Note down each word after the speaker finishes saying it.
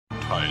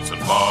Tights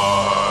and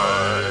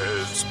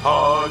Bites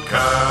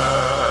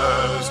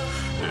podcast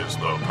is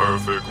the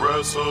perfect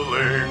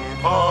wrestling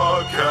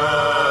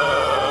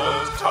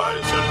podcast.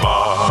 Tights and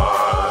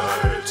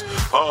Bites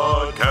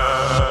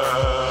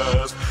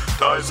podcast.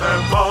 Tights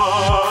and Bites.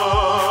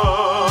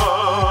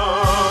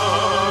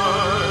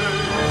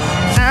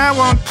 I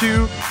want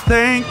to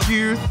thank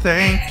you,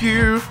 thank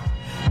you,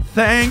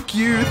 thank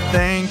you,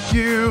 thank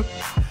you,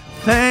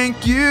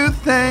 thank you,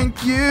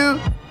 thank you.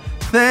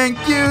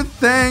 Thank you,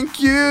 thank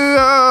you,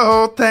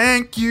 oh,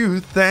 thank you,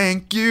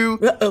 thank you.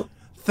 Uh-oh.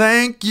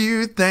 Thank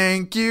you,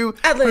 thank you.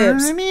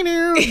 Ad-libs.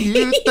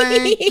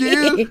 Thank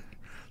you.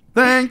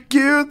 Thank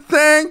you,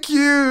 thank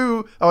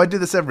you. Oh, I do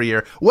this every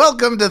year.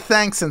 Welcome to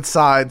Thanks and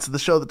Sides, the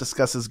show that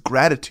discusses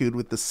gratitude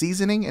with the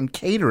seasoning and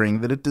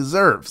catering that it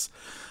deserves.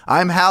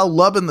 I'm Hal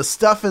Lubbin, the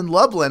stuff in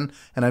Lublin,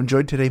 and I'm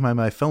joined today by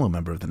my fellow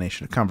member of the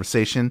Nation of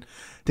Conversation,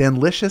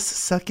 Danlicious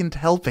Second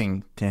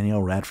Helping,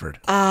 Danielle Radford.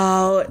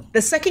 Oh,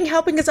 the second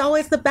helping is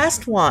always the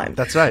best one.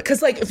 That's right.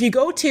 Because, like, if you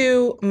go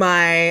to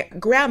my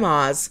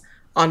grandma's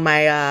on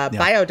my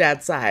bio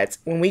dad sides,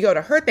 when we go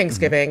to her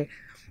Thanksgiving,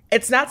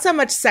 it's not so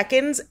much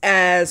seconds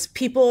as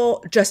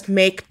people just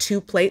make two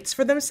plates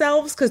for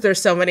themselves because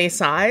there's so many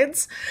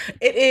sides.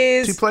 It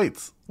is 2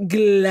 plates.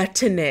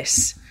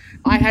 Gluttonous.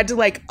 I had to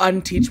like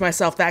unteach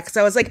myself that because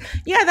I was like,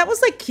 yeah, that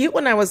was like cute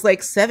when I was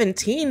like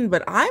 17,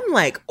 but I'm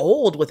like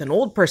old with an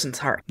old person's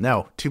heart.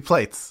 No, 2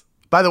 plates.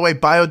 By the way,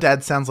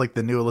 Biodad sounds like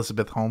the new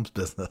Elizabeth Holmes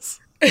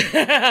business.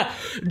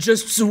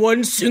 Just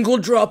one single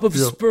drop of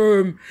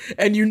sperm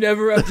and you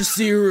never have to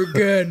see her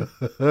again.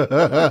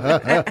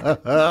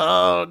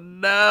 Oh,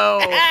 no.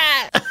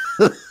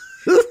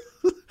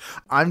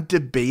 I'm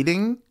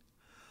debating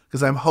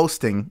because I'm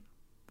hosting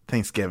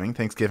Thanksgiving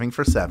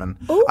for 7.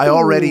 Ooh. I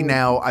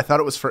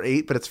thought it was for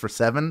 8, but it's for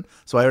 7.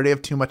 So I already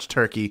have too much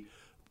turkey,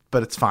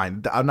 but it's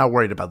fine. I'm not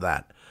worried about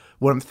that.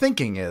 What I'm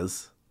thinking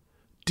is,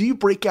 do you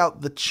break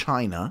out the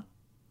china,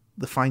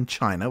 the fine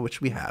china,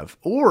 which we have,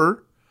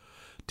 or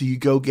do you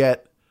go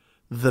get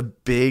the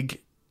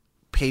big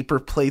paper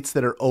plates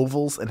that are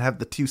ovals and have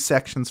the 2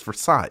 sections for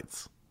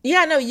sides?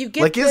 Yeah, no, you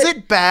get Is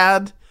it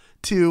bad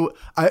to?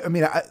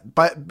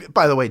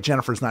 By the way,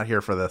 Jennifer's not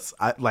here for this.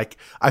 I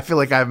feel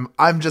like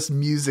I'm just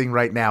musing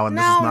right now, and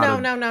this is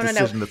not a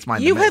decision that's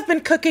mine. You have been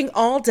cooking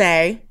all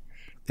day.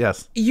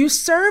 Yes. You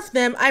serve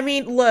them. I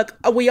mean, look,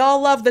 we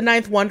all love the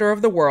 9th wonder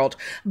of the world,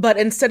 but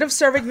instead of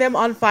serving them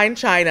on fine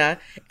china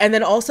and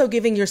then also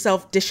giving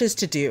yourself dishes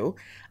to do,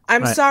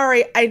 I'm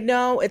sorry. I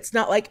know it's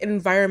not like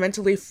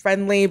environmentally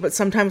friendly, but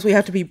sometimes we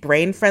have to be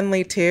brain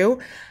friendly too.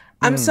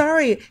 I'm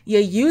sorry. You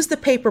use the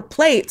paper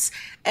plates,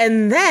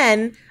 and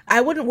then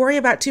I wouldn't worry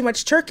about too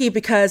much turkey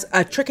because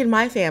a trick in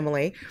my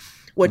family,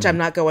 which I'm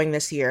not going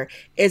this year,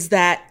 is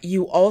that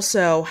you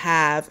also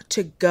have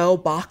to-go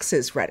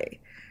boxes ready.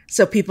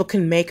 So people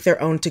can make their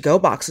own to-go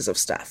boxes of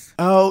stuff.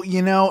 Oh,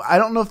 I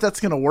don't know if that's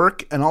going to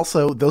work. And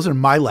also, those are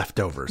my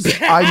leftovers.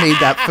 I made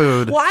that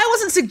food. Well, I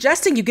wasn't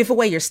suggesting you give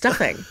away your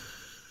stuffing.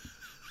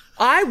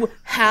 I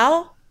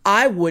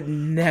would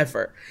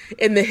never,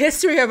 in the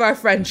history of our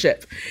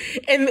friendship,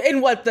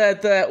 in what the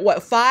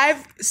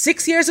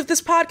 5-6 years of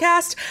this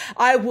podcast,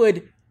 I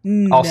would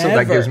never. Also,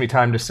 that gives me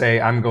time to say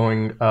I'm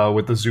going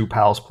with the Zoo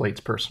Pals plates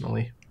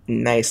personally.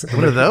 Nice.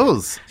 What are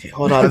those?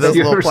 Hold on. Are those Have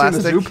you little ever seen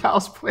plastic? the Zoo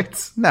Pals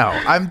plates? No,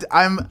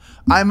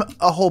 I'm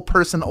a whole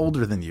person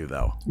older than you,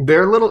 though.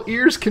 Their little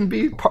ears can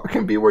be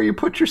where you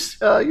put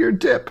your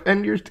dip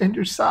and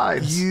your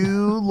sides.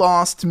 You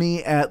lost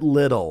me at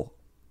little.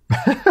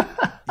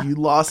 You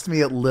lost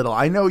me at little.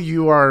 I know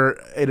you are,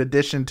 in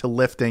addition to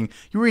lifting,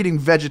 you're eating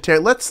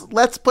vegetarian.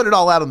 Let's put it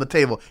all out on the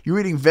table. You're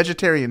eating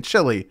vegetarian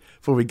chili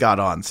before we got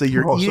on. So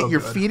you're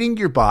feeding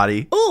your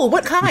body. Ooh,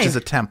 what kind? Which is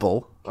a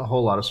temple. A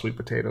whole lot of sweet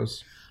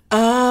potatoes.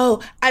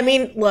 Oh, I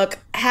mean, look,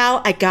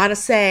 Hal, I gotta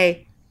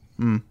say,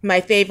 my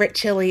favorite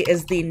chili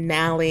is the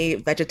Nally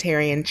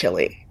vegetarian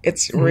chili.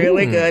 It's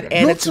really good,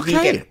 and it's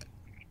vegan.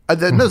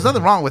 There's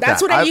nothing wrong with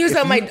That's that. what I use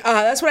on my.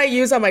 That's what I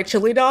use on my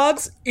chili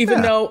dogs,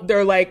 even though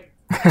they're like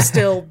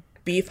still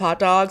beef hot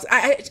dogs.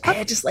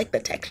 I just like the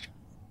texture.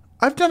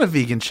 I've done a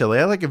vegan chili.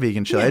 I like a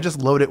vegan chili. Yeah. I just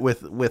load it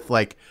with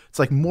like, it's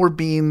like more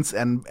beans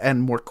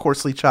and more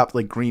coarsely chopped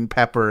like green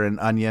pepper and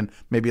onion,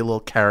 maybe a little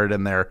carrot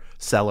in there,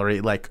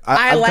 celery. Like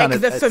I I've like done it.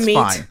 the It's famite.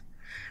 fine.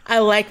 I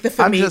like the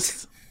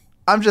famite.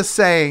 I'm just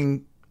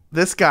saying,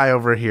 this guy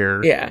over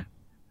here. Yeah.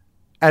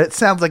 And it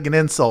sounds like an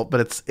insult,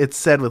 but it's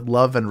said with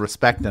love and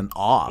respect and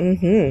awe.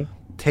 Mm-hmm.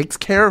 Takes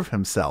care of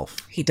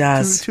himself. He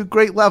does to a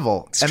great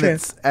level, true.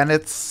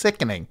 It's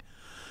sickening.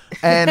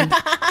 And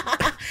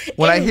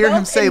when I hear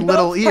him say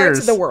little ears, parts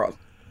of the world.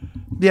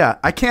 Yeah,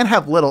 I can't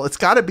have little. It's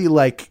got to be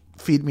like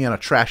feed me on a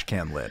trash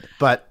can lid.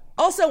 But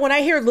also, when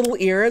I hear little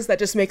ears, that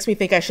just makes me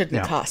think I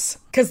shouldn't cuss.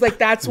 Because, like,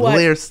 that's what...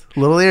 Little ears,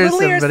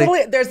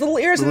 everybody. There's little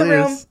ears Little in the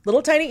room. ears.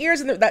 Little tiny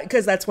ears.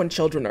 Because that's when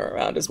children are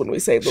around, is when we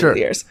say little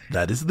ears.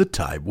 That is the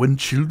time when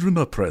children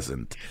are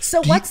present.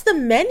 So what's the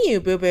menu,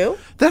 boo-boo?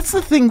 That's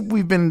the thing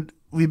we've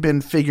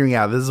been figuring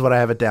out. This is what I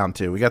have it down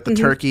to. We got the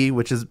turkey,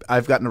 which is...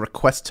 I've gotten a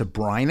request to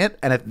brine it.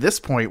 And at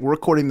this point, we're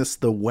recording this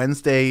the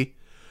Wednesday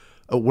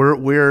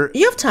We're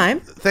You have time.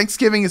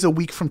 Thanksgiving is a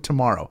week from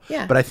tomorrow.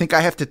 Yeah. But I think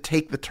I have to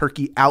take the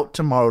turkey out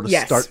tomorrow to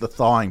Yes. start the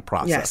thawing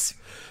process. Yes.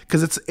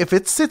 Because if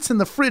it sits in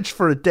the fridge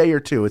for a day or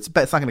two, it's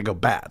not going to go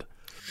bad.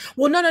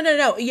 Well,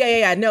 no.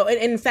 Yeah. No,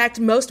 in fact,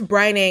 most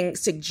brining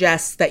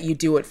suggests that you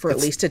do it for at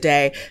least a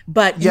day,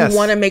 but you Yes.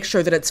 want to make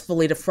sure that it's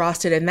fully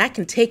defrosted, and that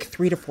can take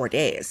 3 to 4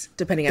 days,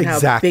 depending on how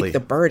Exactly. big the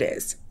bird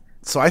is.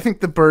 So I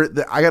think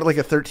I got like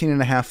a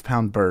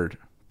 13.5-pound bird.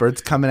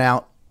 Bird's coming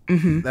out.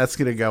 Mm-hmm. That's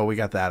going to go. We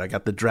got that. I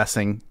got the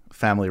dressing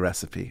family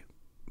recipe.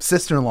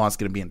 Sister-in-law is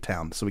going to be in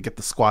town, so we get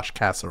the squash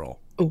casserole.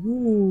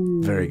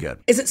 Ooh. Very good.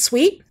 Is it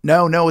sweet?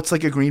 No, it's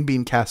like a green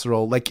bean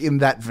casserole, like in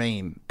that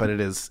vein, but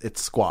it's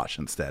squash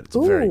instead. It's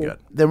very Ooh. good.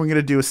 Then we're going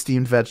to do a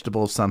steamed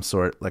vegetable of some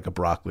sort, like a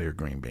broccoli or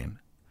green bean.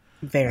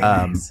 Very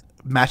nice.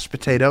 Mashed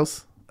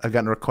potatoes. I've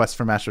gotten requests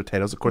for mashed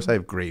potatoes. Of course, I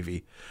have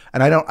gravy.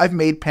 And I've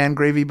made pan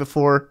gravy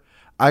before.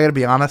 I got to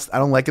be honest, I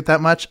don't like it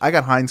that much. I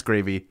got Heinz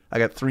gravy. I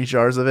got 3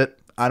 jars of it.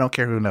 I don't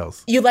care who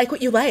knows. You like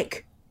what you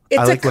like.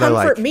 It's like a what I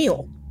comfort like.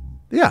 meal.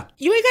 Yeah.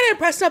 You ain't got to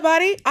impress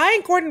nobody. I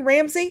ain't Gordon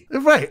Ramsay.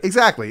 Right,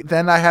 exactly.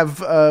 Then I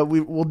have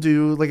we'll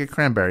do like a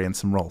cranberry and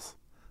some rolls.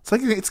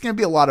 It's going to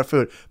be a lot of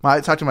food. I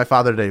talked to my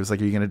father today. He was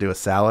like, "Are you going to do a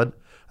salad?"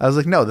 I was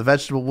like, "No,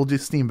 we'll do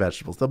steamed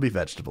vegetables. There'll be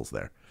vegetables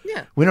there."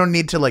 Yeah. We don't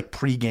need to like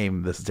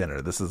pregame this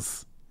dinner. This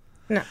is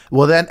No.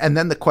 well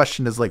then the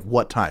question is like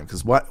what time?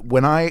 Because let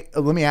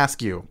me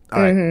ask you.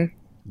 All right,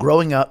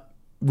 growing up,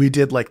 we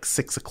did like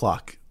 6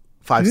 o'clock,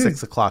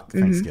 6 o'clock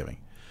Thanksgiving.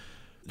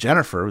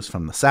 Jennifer was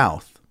from the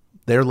South.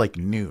 They're like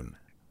noon.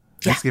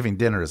 Thanksgiving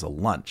dinner is a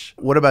lunch.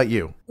 What about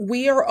you?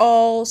 We are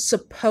all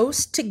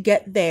supposed to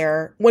get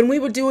there. When we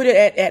would do it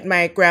at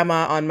my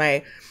grandma on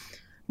my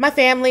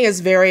family is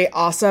very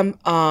awesome.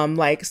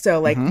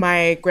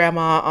 My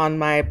grandma on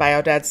my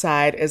bio dad's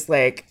side is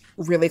like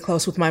really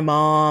close with my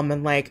mom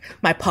and like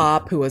my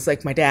pop, who was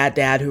like my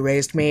dad who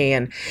raised me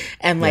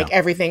and like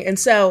everything. And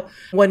so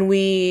when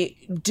we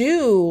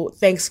do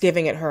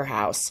Thanksgiving at her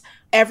house,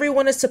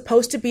 everyone is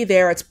supposed to be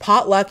there. It's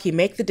potluck. You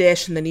make the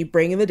dish and then you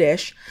bring in the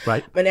dish.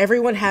 Right. And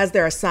everyone has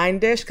their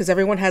assigned dish because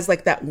everyone has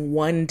like that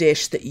one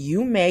dish that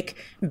you make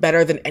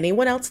better than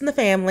anyone else in the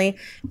family.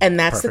 And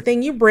that's the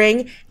thing you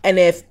bring. And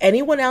if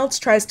anyone else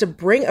tries to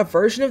bring a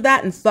version of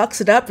that and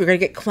fucks it up, you're going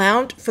to get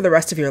clowned for the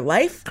rest of your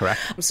life. Correct.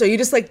 So you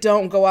just like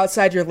don't go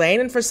outside your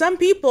lane. And for some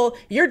people,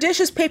 your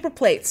dish is paper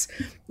plates.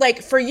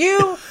 Like for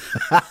you,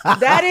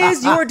 that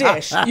is your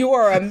dish. You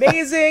are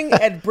amazing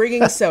at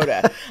bringing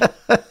soda.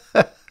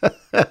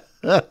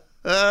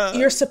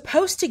 You're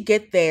supposed to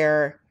get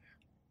there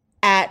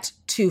at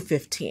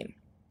 2:15.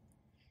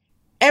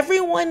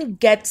 Everyone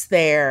gets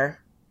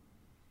there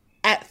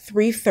at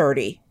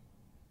 3:30.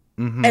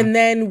 And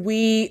then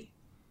we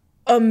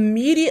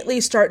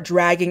immediately start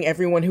dragging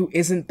everyone who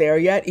isn't there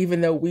yet,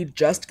 even though we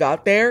just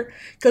got there,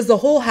 because the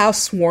whole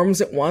house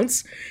swarms at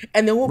once.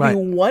 And there will be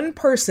one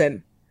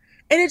person.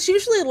 And it's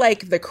usually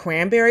like the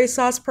cranberry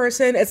sauce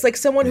person. It's like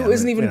someone who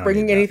isn't even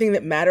bringing anything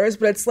that matters,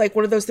 but it's like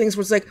one of those things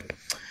where it's like,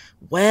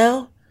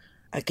 well,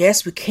 I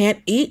guess we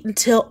can't eat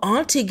until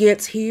Auntie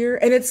gets here.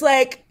 And it's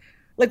like,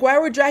 why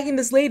are we dragging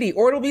this lady?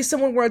 Or it'll be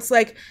someone where it's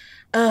like,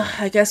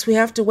 I guess we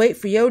have to wait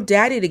for yo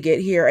daddy to get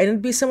here. And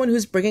it'd be someone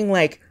who's bringing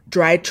like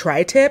dried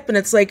tri-tip. And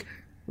it's like,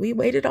 we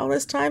waited all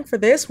this time for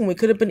this when we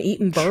could have been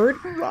eating bird.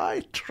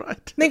 Right.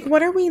 Like,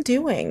 what are we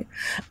doing?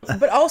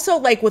 But also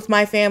like with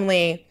my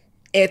family,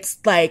 it's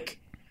like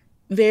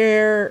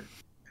there are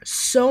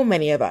so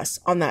many of us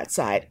on that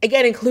side.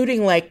 Again,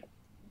 including like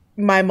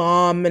my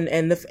mom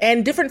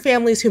and different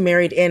families who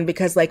married in,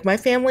 because like my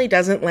family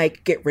doesn't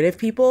like get rid of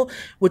people,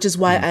 which is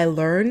why I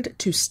learned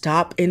to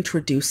stop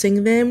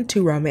introducing them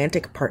to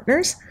romantic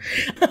partners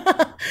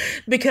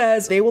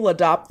because they will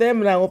adopt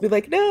them and I will be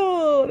like,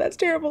 no, that's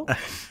terrible.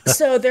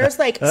 So there's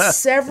like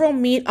several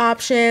meat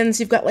options.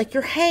 You've got like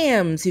your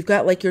hams, you've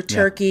got like your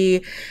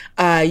turkey,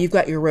 you've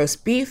got your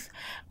roast beef,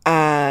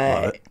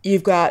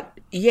 you've got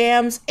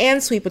yams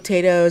and sweet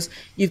potatoes.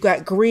 You've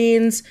got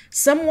greens.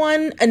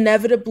 Someone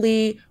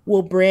inevitably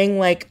will bring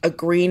like a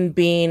green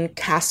bean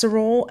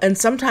casserole. And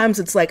sometimes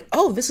it's like,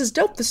 oh, this is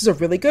dope. This is a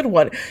really good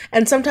one.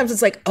 And sometimes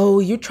it's like, oh,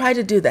 you try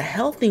to do the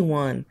healthy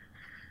one.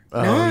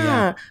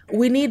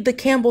 We need the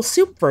Campbell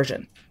soup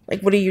version.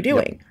 Like, what are you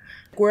doing?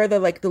 Where are the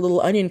like the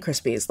little onion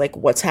crispies? Like,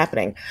 what's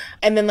happening?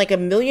 And then like a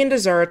million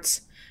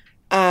desserts.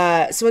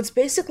 So it's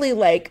basically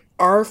like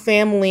our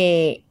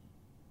family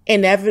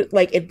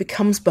it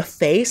becomes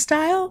buffet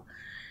style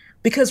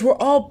because we're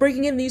all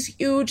bringing in these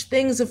huge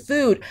things of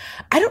food.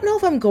 I don't know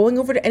if I'm going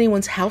over to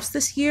anyone's house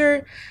this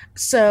year.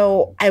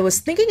 So I was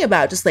thinking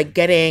about just like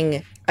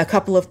getting a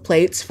couple of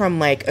plates from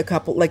like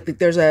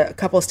there's a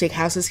couple of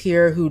steakhouses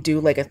here who do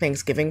like a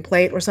Thanksgiving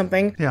plate or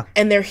something. Yeah.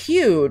 And they're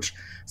huge.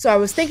 So I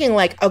was thinking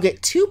like I'll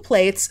get 2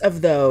 plates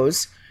of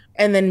those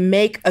and then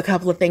make a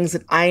couple of things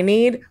that I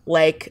need.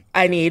 Like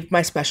I need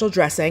my special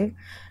dressing.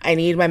 I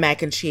need my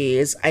mac and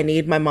cheese. I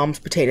need my mom's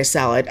potato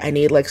salad. I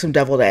need like some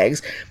deviled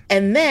eggs.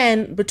 And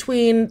then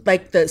between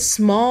like the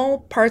small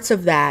parts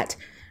of that,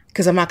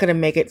 because I'm not going to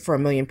make it for a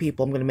million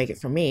people, I'm going to make it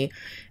for me.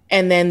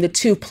 And then the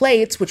 2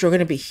 plates, which are going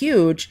to be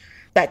huge,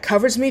 that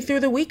covers me through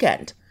the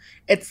weekend.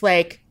 It's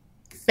like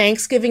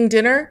Thanksgiving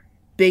dinner,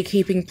 big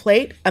heaping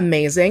plate,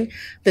 amazing.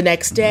 The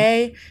next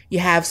day, you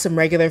have some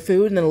regular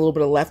food and then a little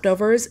bit of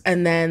leftovers.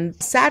 And then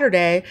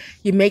Saturday,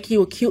 you make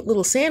you a cute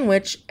little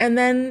sandwich and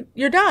then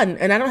you're done.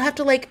 And I don't have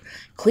to like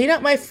clean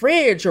up my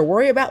fridge or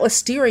worry about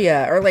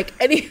listeria or like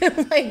any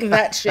like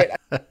that shit.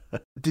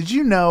 Did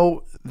you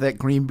know that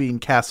green bean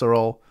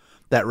casserole,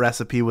 that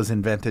recipe was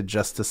invented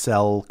just to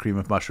sell cream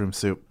of mushroom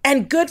soup?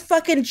 And good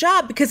fucking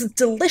job because it's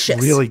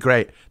delicious. Really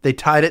great. They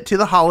tied it to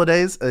the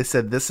holidays. They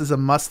said this is a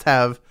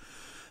must-have.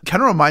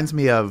 Kind of reminds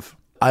me of,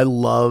 I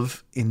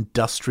love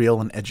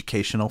industrial and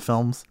educational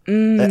films.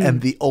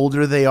 And the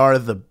older they are,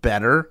 the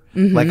better.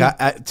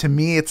 Like, to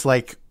me, it's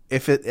like,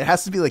 if it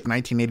has to be like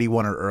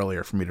 1981 or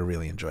earlier for me to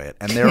really enjoy it.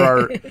 And there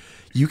are,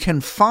 you can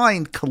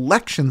find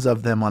collections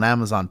of them on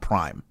Amazon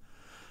Prime.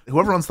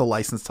 Whoever owns the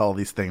license to all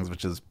these things,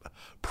 which is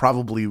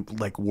probably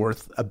like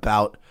worth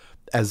about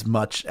as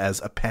much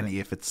as a penny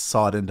if it's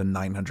sawed into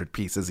 900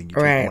 pieces and you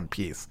take one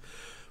piece.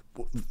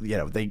 You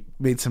know, they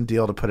made some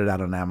deal to put it out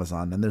on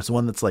Amazon, and there's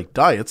one that's like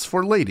diets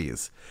for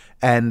ladies,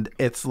 and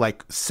it's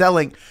like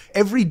selling,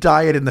 every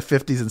diet in the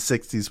 50s and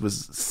 60s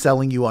was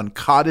selling you on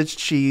cottage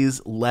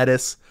cheese,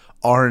 lettuce,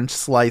 orange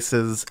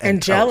slices,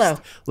 and Jell-O.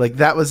 Like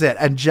that was it.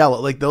 And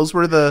Jell-O, like those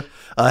were the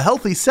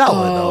healthy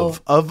salad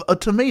of a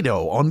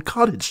tomato on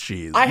cottage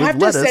cheese. I with have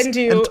to lettuce send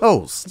you and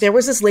toast. There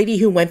was this lady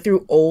who went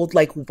through old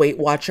like Weight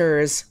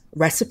Watchers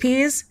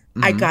recipes.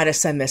 I gotta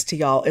send this to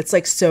y'all. It's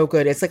like so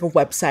good. It's like a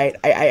website.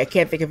 I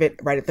can't think of it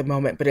right at the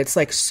moment, but it's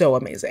like so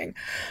amazing.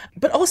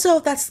 But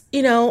also that's,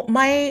 you know,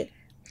 my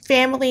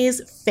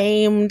family's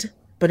famed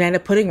banana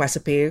pudding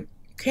recipe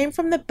came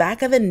from the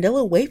back of the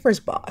Nilla Wafers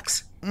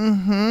box.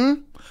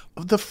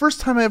 The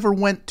first time I ever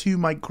went to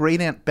my great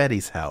Aunt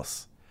Betty's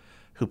house,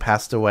 who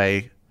passed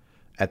away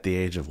at the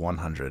age of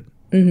 100,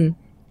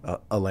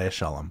 Alea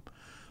Shalom,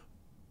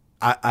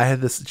 I had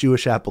this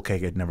Jewish apple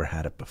cake. I'd never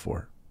had it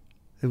before.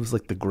 It was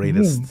like the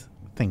greatest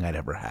thing I'd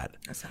ever had.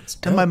 That sounds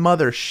dope. And my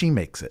mother, she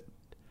makes it.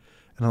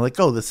 And I'm like,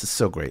 oh, this is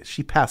so great.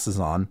 She passes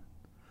on.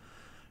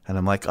 And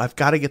I'm like, I've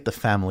got to get the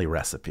family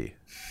recipe.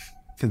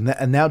 And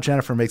now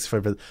Jennifer makes it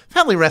for her.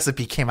 Family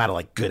recipe came out of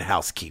like Good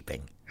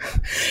Housekeeping.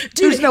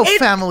 Dude, There's no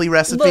family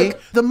recipe.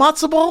 Look, the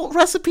matzo ball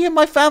recipe in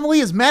my family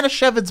is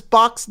Manischewitz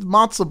boxed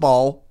matzo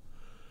ball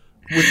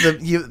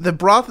with the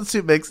broth and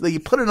soup mix that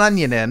you put an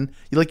onion in.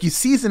 You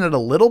season it a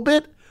little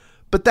bit,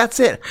 but that's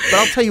it. But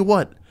I'll tell you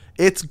what,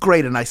 it's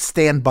great, and I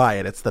stand by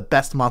it. It's the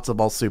best matzo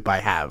ball soup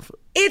I have.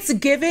 it's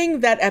giving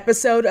that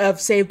episode of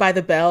Saved by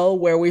the Bell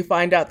where we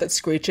find out that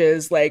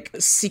Screech's like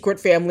secret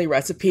family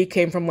recipe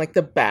came from like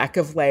the back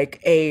of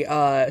like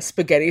a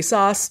spaghetti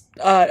sauce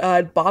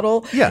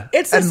bottle. Yeah,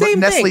 it's the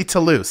same Nestle thing.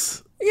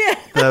 Toulouse. Yeah,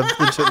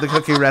 the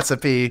cookie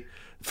recipe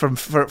from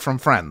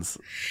Friends.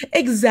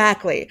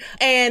 Exactly.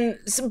 And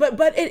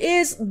but it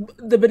is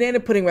the banana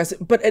pudding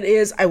recipe, but it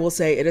is, I will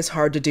say, it is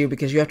hard to do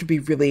because you have to be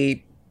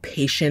really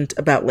patient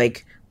about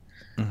like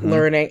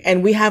learning.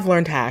 And we have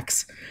learned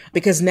hacks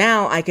because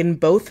now I can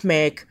both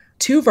make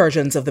two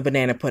versions of the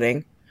banana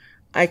pudding.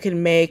 I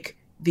can make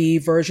the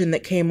version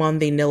that came on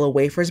the Nilla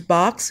Wafers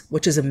box,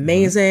 which is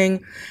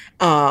amazing.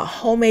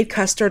 Homemade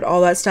custard, all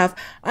that stuff.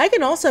 I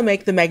can also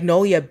make the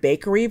Magnolia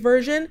Bakery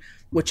version,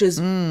 which is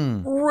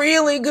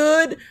really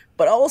good,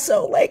 but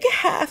also like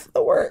half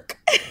the work.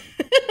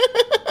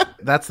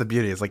 That's the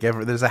beauty. It's like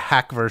there's a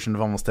hack version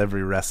of almost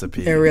every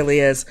recipe. There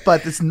really is.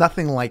 But it's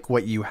nothing like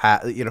what you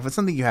had. You know, if it's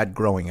something you had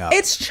growing up,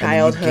 It's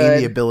childhood. And you gain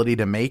the ability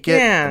to make it.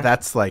 Yeah.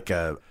 That's like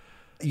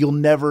you'll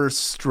never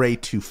stray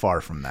too far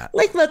from that.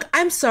 Like, look,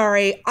 I'm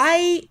sorry.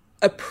 I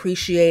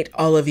appreciate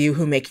all of you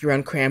who make your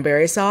own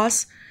cranberry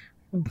sauce,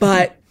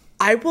 but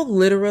I will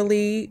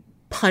literally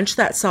punch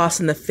that sauce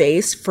in the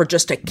face for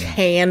just a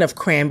can of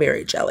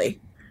cranberry jelly.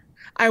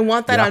 I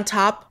want that on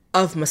top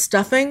of my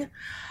stuffing,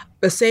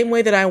 the same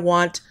way that I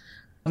want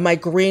my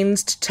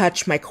greens to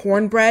touch my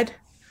cornbread,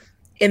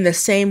 in the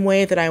same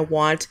way that I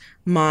want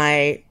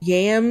my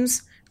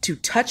yams to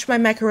touch my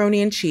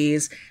macaroni and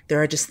cheese.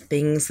 There are just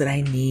things that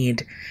I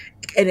need.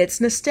 And it's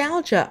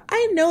nostalgia.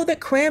 I know that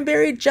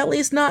cranberry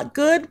jelly's not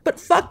good, but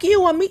fuck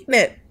you, I'm eating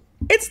it.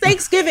 It's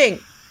Thanksgiving.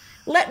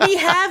 Let me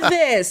have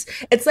this.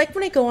 It's like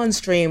when I go on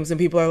streams and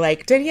people are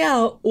like,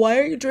 Danielle, why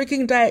are you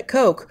drinking Diet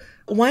Coke?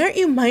 Why aren't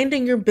you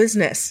minding your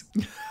business?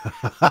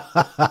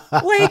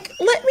 Like,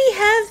 let me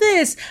have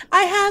this.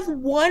 I have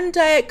one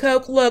Diet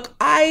Coke. Look,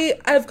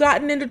 I've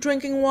gotten into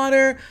drinking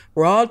water.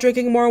 We're all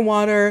drinking more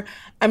water.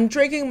 I'm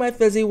drinking my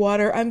fizzy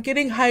water. I'm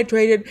getting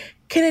hydrated.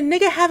 Can a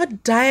nigga have a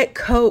Diet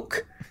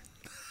Coke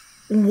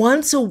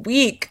once a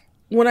week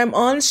when I'm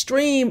on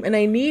stream and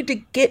I need to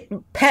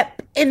get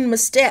pep in my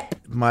step?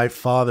 My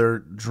father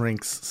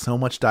drinks so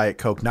much Diet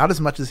Coke, not as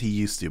much as he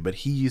used to, but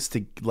he used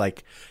to,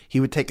 like, he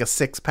would take a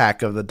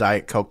 6-pack of the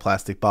Diet Coke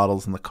plastic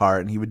bottles in the car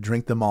and he would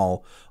drink them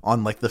all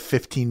on like the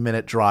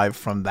 15-minute drive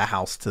from the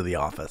house to the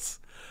office.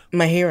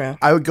 My hero.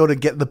 I would go to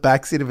get in the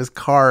backseat of his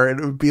car and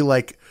it would be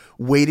like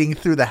wading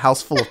through the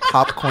house full of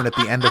popcorn at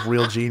the end of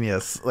Real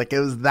Genius. Like, it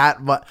was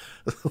that much.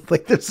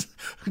 Like, do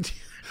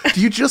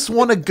you just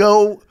want to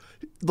go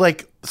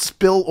like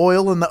spill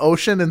oil in the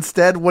ocean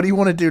instead? What do you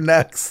want to do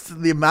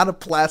next? The amount of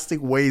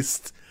plastic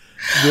waste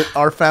that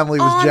our family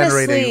was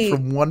generating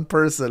from one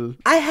person.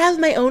 I have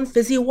my own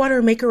fizzy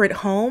water maker at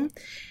home.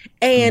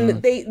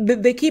 And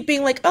they keep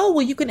being like, oh,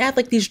 well, you can add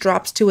like these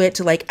drops to it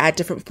to like add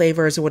different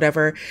flavors or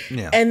whatever.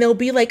 Yeah. And they'll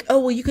be like, oh,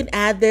 well, you can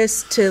add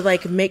this to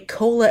like make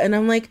cola. And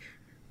I'm like,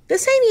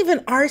 this ain't even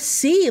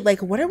RC.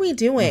 Like, what are we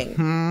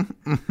doing?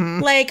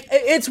 Like,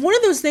 it's one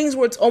of those things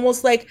where it's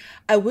almost like,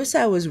 I wish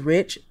I was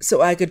rich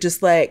so I could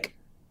just like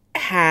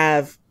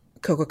have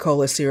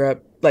Coca-Cola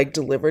syrup like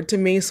delivered to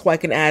me so I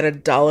can add a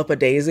dollop of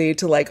Daisy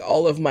to like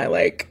all of my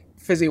like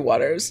fizzy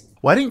waters.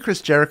 Why didn't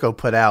Chris Jericho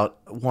put out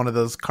one of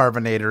those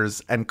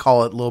carbonators and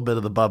call it a little bit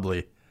of the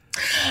bubbly?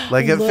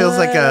 Like it feels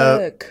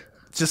like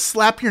just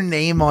slap your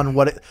name on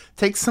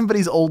take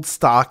somebody's old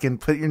stock and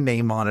put your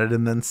name on it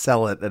and then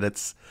sell it. And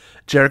it's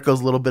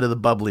Jericho's little bit of the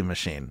bubbly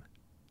machine.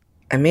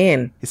 I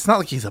mean, it's not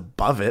like he's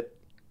above it.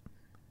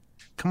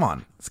 Come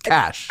on. It's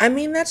cash. I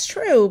mean, that's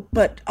true.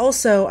 But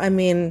also, I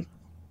mean,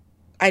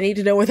 I need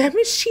to know where that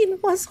machine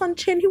was on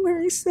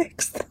January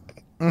 6th.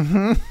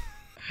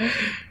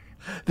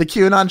 The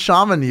QAnon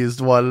shaman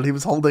used one. He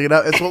was holding it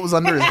up. It's what was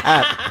under his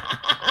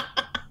hat.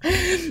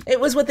 It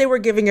was what they were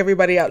giving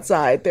everybody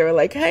outside. They were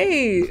like,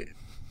 hey, you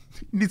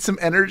need some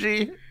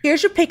energy?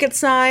 Here's your picket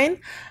sign.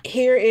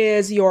 Here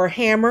is your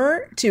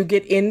hammer to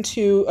get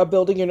into a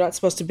building you're not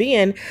supposed to be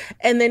in.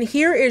 And then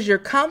here is your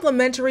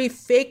complimentary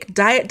fake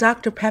Diet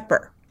Dr.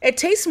 Pepper. It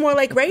tastes more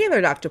like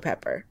regular Dr.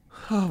 Pepper.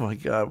 Oh my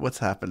God, what's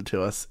happened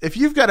to us? If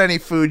you've got any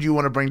food you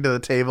want to bring to the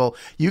table,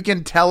 you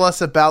can tell us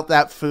about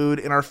that food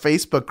in our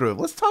Facebook group.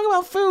 Let's talk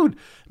about food.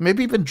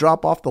 Maybe even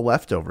drop off the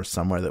leftovers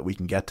somewhere that we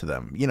can get to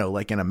them. You know,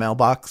 like in a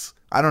mailbox.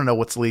 I don't know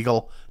what's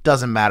legal.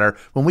 Doesn't matter.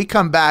 When we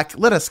come back,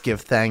 let us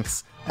give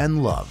thanks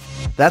and love.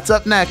 That's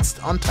up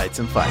next on Tights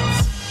and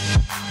Fights.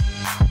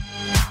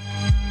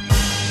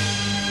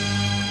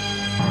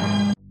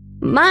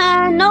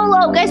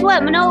 Manolo, guess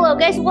what?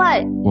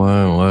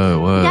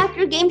 What?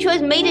 Dr. Game Show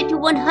has made it to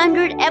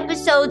 100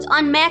 episodes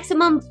on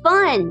Maximum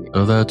Fun.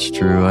 Oh, that's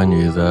true. I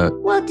knew that.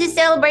 Well, to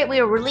celebrate, we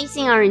are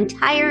releasing our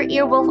entire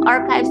Earwolf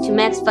archives to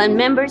Max Fun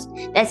members.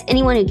 That's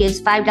anyone who gives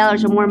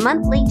 $5 or more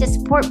monthly to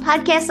support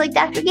podcasts like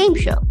Dr. Game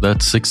Show.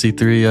 That's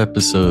 63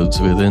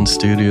 episodes with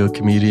in-studio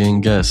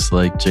comedian guests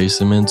like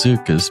Jason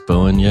Mantzoukas,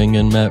 Bowen Yang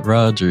and Matt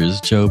Rogers,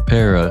 Joe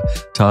Pera,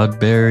 Todd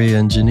Barry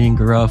and Janine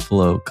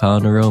Garofalo,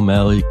 Connor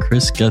O'Malley,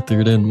 Chris Gethard,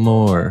 and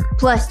more.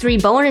 Plus 3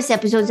 bonus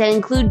episodes that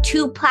include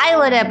 2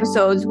 pilot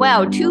episodes.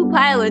 Wow, 2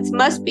 pilots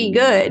must be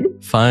good.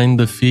 Find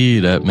the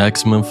feed at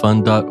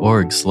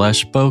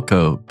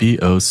MaximumFun.org/BOCO,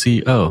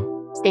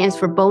 BOCO. Stands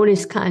for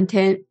bonus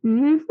content.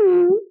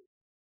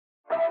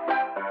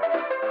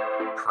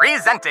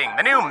 Presenting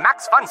the new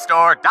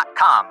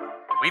MaxFunStore.com.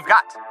 We've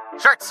got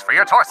shirts for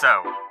your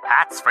torso,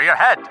 hats for your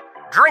head,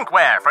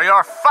 drinkware for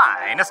your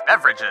finest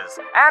beverages,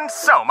 and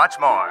so much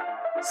more.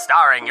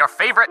 Starring your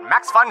favorite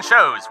Max Fun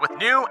shows with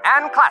new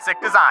and classic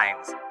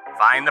designs.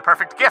 Find the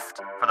perfect gift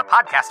for the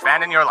podcast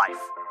fan in your life.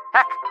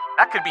 Heck,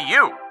 that could be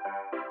you.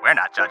 We're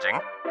not judging.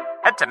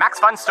 Head to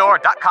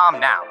MaxFunStore.com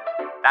now.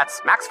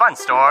 That's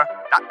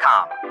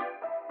MaxFunStore.com.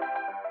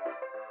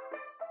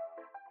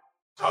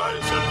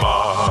 Tights and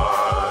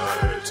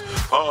Fights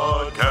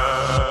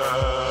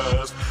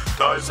Podcast.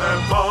 Tights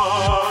and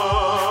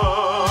Fights.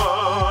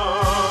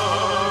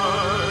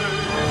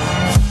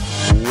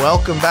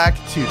 Welcome back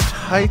to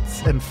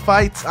Tights and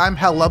Fights. I'm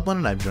Hal Lublin,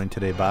 and I'm joined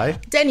today by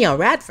Danielle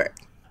Radford.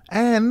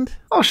 And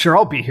oh, sure,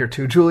 I'll be here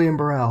too, Julian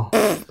Burrell.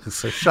 He's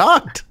so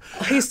shocked.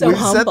 He's so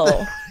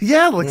humble.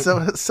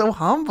 So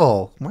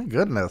humble. My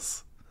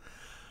goodness.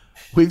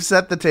 We've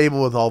set the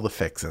table with all the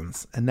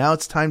fixins, and now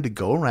it's time to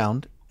go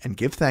around and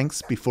give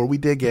thanks before we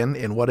dig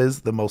in what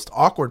is the most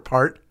awkward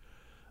part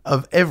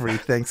of every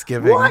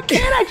Thanksgiving. Why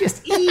can't I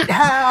just eat,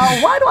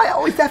 Hal? Why do I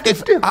always have to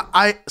do?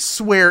 I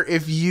swear,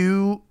 if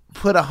you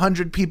put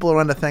 100 people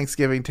around a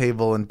Thanksgiving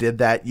table and did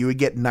that, you would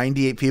get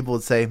 98 people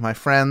would say, my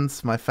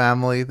friends, my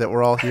family, that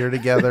we're all here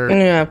together.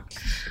 Yeah.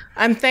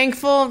 I'm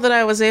thankful that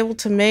I was able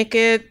to make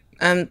it.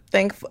 I'm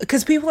thankful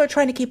because people are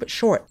trying to keep it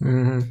short.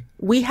 Mm-hmm.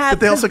 We have,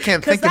 but they also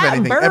can't think of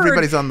anything.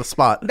 Everybody's on the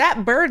spot.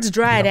 That bird's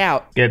dried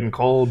out. Getting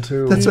cold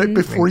too. That's right.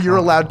 Before you're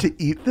allowed to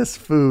eat this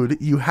food,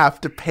 you have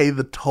to pay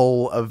the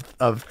toll of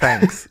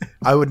thanks.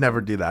 I would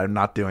never do that. I'm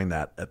not doing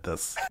that at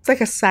this. It's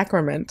like a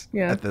sacrament.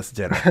 Yeah. At this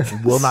dinner,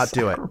 we'll not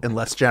do it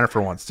unless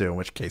Jennifer wants to. In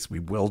which case, we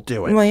will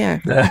do it. Well,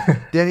 yeah.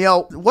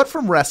 Danielle, what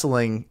from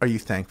wrestling are you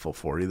thankful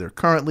for, either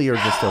currently or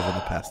just over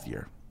the past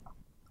year?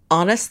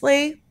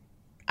 Honestly,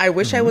 I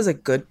wish I was a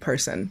good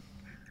person,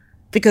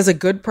 because a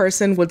good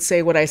person would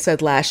say what I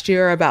said last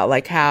year about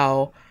like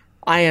how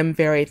I am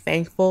very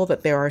thankful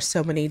that there are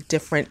so many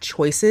different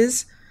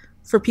choices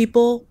for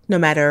people. No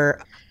matter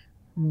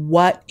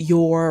what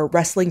your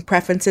wrestling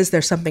preferences,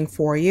 there's something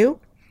for you.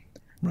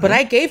 Right. But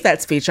I gave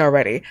that speech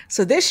already.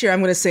 So this year I'm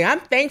going to say I'm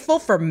thankful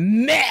for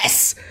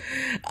mess.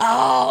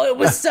 Oh, it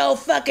was so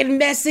fucking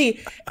messy.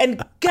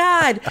 And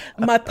God,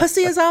 my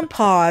pussy is on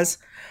pause.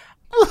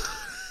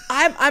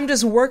 I'm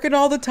just working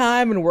all the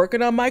time and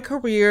working on my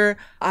career.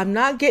 I'm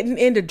not getting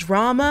into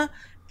drama.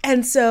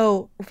 And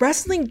so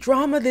wrestling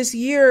drama this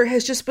year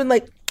has just been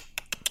like,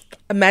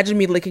 imagine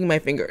me licking my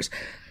fingers.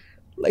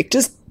 Like,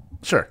 just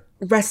Sure.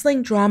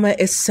 wrestling drama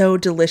is so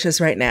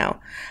delicious right now.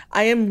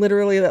 I am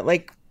literally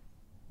like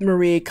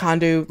Marie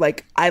Kondo,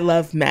 like, I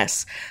love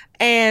mess.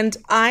 And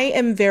I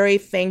am very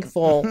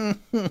thankful.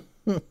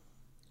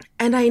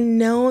 And I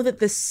know that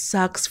this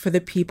sucks for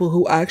the people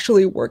who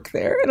actually work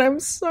there. And I'm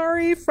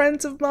sorry,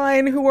 friends of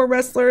mine who are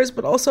wrestlers,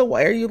 but also,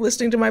 why are you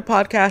listening to my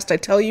podcast? I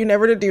tell you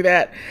never to do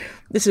that.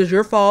 This is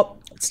your fault.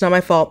 It's not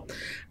my fault.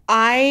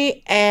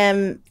 I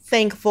am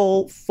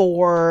thankful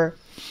for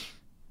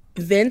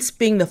Vince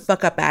being the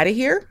fuck up out of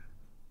here,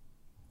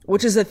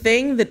 which is a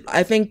thing that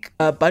I think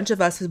a bunch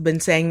of us have been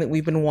saying that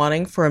we've been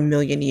wanting for a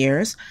million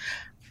years.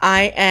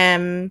 I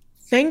am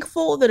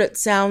thankful that it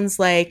sounds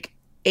like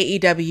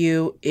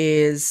AEW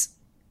is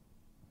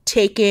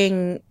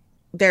taking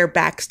their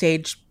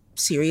backstage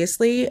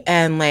seriously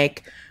and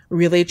like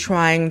really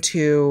trying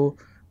to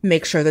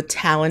make sure the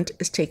talent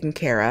is taken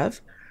care of.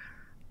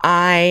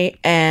 I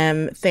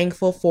am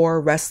thankful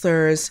for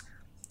wrestlers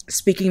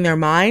speaking their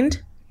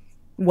mind,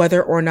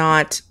 whether or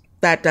not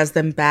that does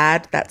them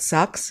bad. That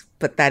sucks,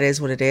 but that is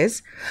what it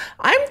is.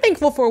 I'm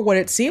thankful for what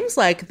it seems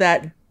like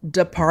that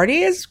The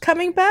Party is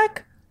coming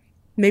back.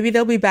 Maybe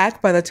they'll be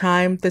back by the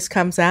time this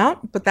comes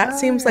out, but that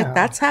seems like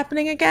that's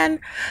happening again.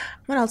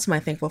 What else am I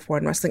thankful for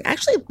in wrestling?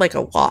 Actually, like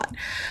a lot.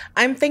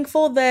 I'm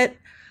thankful that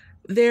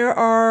there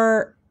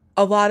are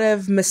a lot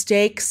of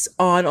mistakes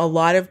on a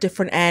lot of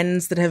different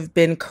ends that have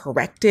been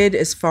corrected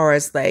as far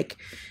as like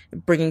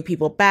bringing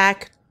people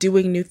back,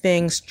 doing new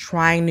things,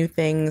 trying new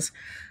things.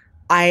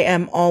 I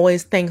am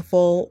always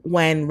thankful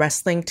when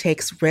wrestling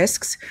takes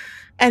risks.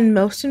 And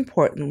most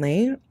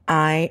importantly,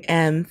 I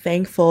am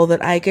thankful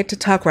that I get to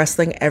talk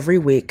wrestling every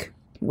week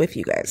with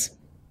you guys.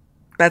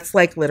 That's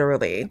like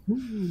literally,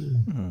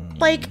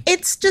 like,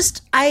 it's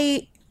just,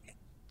 and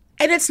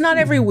it's not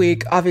every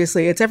week,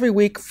 obviously. It's every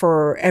week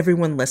for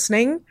everyone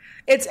listening.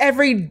 It's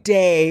every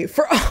day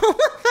for all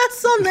of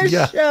us on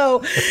this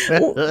show.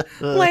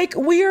 Like,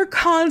 we are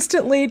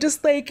constantly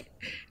just like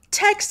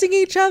texting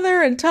each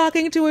other and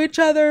talking to each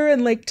other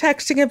and like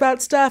texting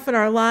about stuff in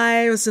our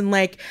lives. And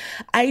like,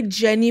 I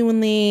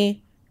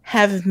genuinely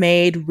have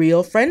made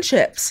real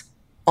friendships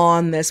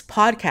on this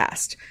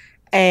podcast.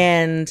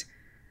 And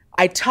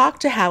I talk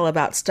to Hal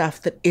about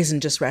stuff that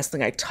isn't just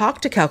wrestling. I talk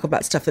to Calc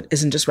about stuff that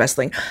isn't just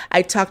wrestling.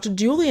 I talk to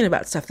Julian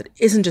about stuff that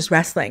isn't just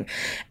wrestling.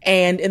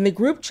 And in the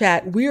group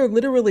chat, we are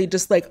literally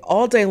just like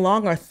all day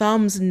long, our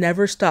thumbs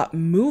never stop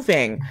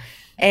moving.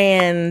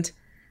 And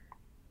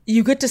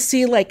you get to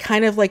see like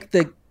kind of like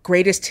the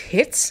greatest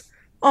hits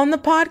on the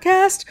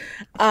podcast.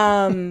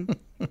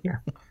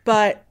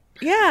 But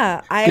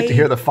yeah, I get to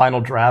hear the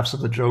final drafts of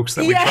the jokes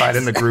that we tried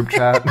in the group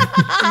chat.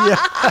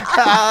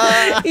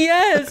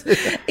 Yes,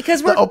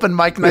 because we're The open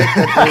mic night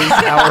that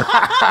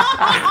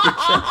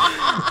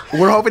is our.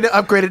 We're hoping to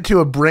upgrade it to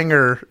a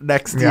bringer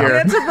next year.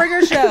 It's a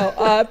bringer show.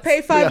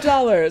 Pay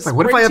 $5. Like,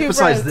 what if I Bring two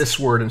emphasize friends. this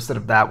word instead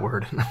of that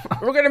word?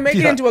 We're going to make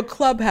it into a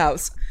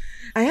clubhouse.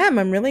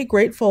 I'm really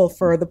grateful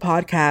for the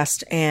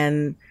podcast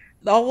and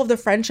all of the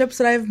friendships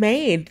that I've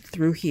made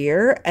through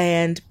here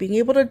and being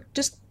able to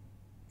just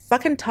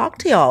fucking talk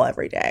to y'all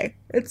every day.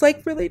 It's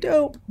like really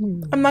dope.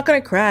 I'm not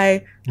going to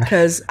cry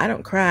because I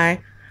don't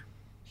cry.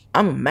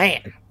 I'm a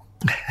man.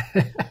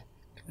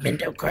 Men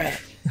don't cry.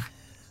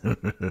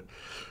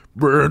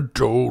 Men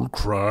don't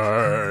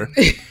cry.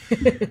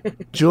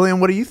 Julian,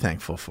 what are you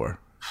thankful for?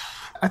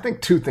 I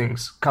think two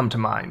things come to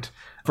mind.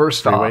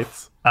 First Free off,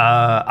 weights?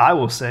 I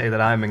will say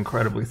that I'm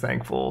incredibly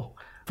thankful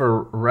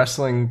for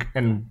wrestling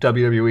and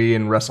WWE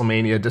and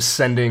WrestleMania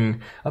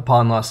descending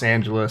upon Los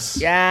Angeles.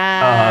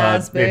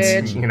 Yes,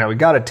 bitch. You know, we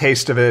got a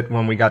taste of it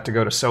when we got to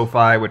go to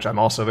SoFi, which I'm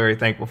also very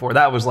thankful for.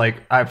 That was like,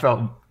 I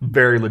felt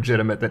very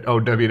legitimate that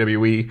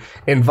WWE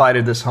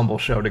invited this humble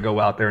show to go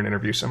out there and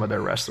interview some of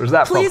their wrestlers.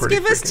 That Please felt pretty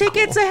give us freaking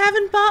tickets. cool. I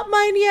haven't bought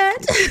mine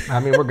yet. I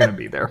mean, we're going to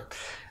be there.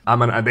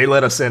 They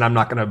let us in. I'm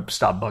not going to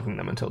stop bugging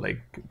them until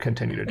they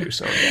continue to do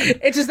so again.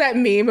 It's just that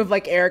meme of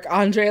like Eric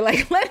Andre,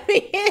 like, let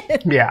me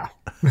in. Yeah.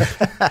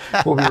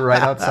 We'll be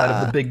right outside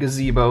of the big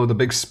gazebo, the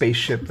big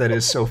spaceship that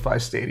is SoFi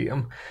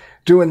Stadium,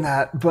 doing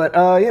that. But,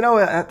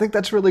 I think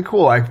that's really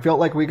cool. I felt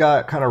like we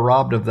got kind of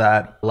robbed of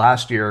that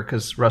last year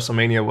because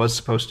WrestleMania was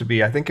supposed to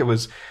be, I think it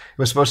was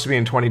supposed to be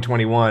in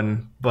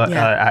 2021, but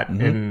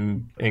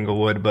in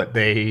Inglewood, but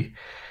they...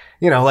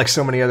 like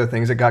so many other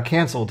things, it got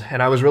canceled.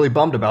 And I was really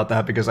bummed about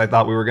that because I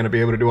thought we were going to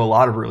be able to do a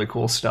lot of really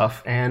cool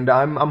stuff. And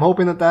I'm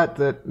hoping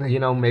that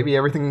maybe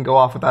everything can go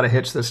off without a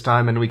hitch this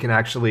time and we can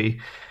actually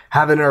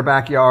have it in our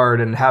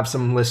backyard and have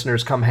some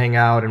listeners come hang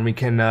out and we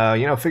can,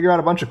 figure out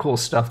a bunch of cool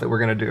stuff that we're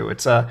going to do.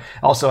 It's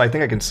also, I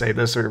think I can say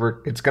this,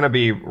 it's going to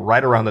be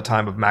right around the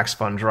time of Max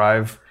Fun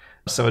Drive.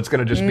 So it's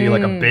going to just be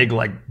like a big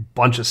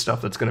bunch of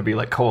stuff that's going to be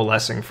like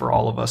coalescing for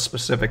all of us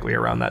specifically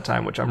around that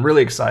time, which I'm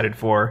really excited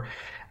for.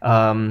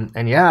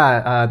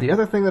 The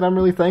other thing that I'm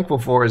really thankful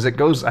for is it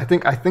goes, I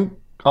think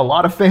a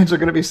lot of fans are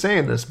going to be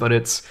saying this, but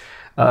it's,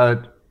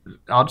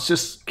 I'll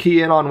just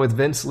key in on with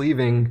Vince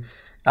leaving.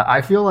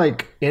 I feel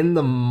like in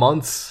the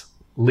months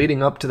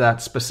leading up to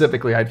that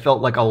specifically, I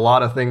felt like a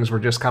lot of things were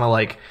just kind of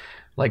like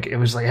it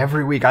was like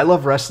every week. I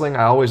love wrestling.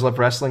 I always love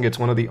wrestling. It's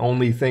one of the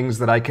only things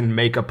that I can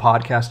make a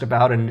podcast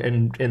about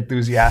and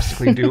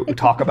enthusiastically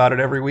talk about it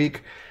every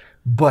week.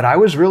 But I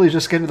was really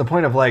just getting to the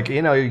point of like,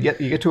 you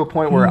get to a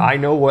point where I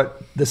know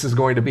what this is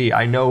going to be.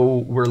 I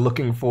know we're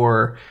looking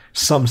for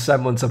some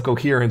semblance of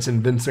coherence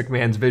in Vince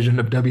McMahon's vision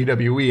of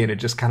WWE, and it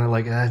just kind of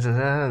like,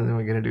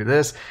 we're going to do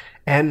this.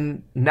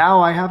 And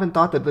now I haven't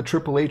thought that the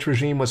Triple H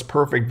regime was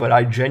perfect, but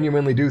I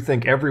genuinely do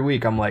think every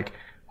week I'm like,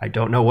 I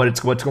don't know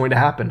what's going to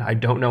happen. I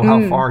don't know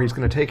how far he's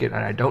going to take it,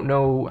 and I don't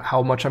know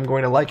how much I'm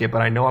going to like it,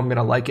 but I know I'm going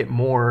to like it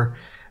more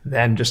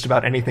than just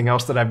about anything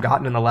else that I've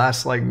gotten in the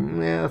last 3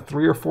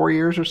 or 4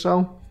 years or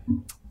so.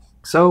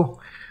 So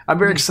I'm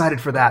very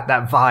excited for that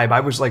vibe. I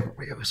was like,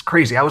 it was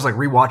crazy. I was like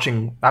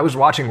I was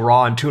watching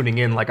Raw and tuning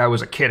in like I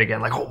was a kid again.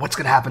 Like, oh, what's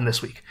going to happen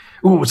this week?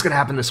 Ooh, what's going to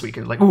happen this week?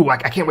 And like, ooh, I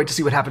can't wait to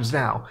see what happens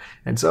now.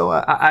 And so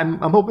I'm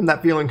hoping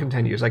that feeling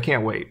continues. I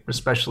can't wait,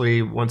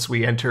 especially once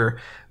we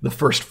enter the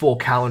first full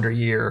calendar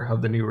year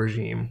of the new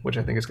regime, which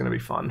I think is going to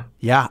be fun.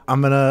 Yeah, I'm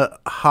going to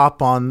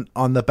hop on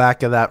the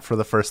back of that for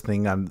the first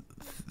thing I'm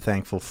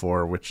thankful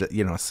for, which,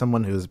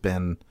 someone who's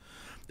been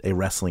a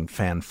wrestling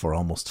fan for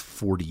almost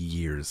 40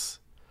 years.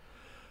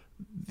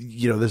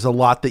 There's a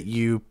lot that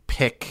you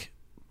pick,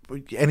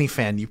 any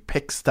fan, you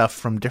pick stuff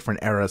from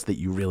different eras that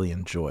you really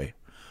enjoy.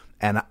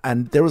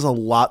 And there was a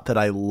lot that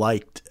I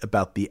liked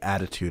about the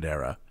Attitude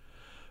Era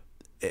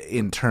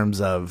in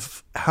terms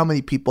of how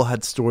many people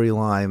had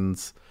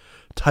storylines,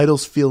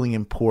 titles feeling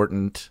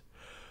important.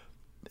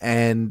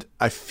 And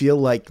I feel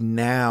like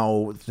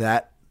now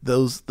that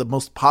the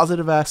most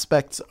positive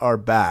aspects are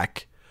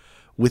back,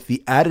 with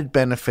the added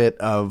benefit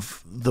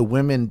of the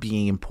women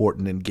being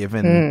important and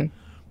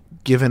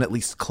given at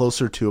least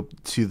closer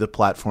to the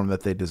platform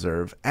that they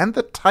deserve, and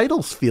the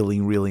titles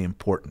feeling really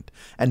important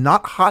and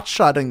not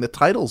hot-shotting the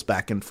titles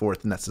back and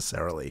forth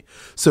necessarily.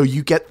 So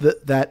you get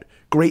that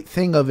great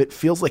thing of it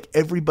feels like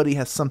everybody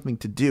has something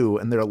to do,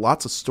 and there are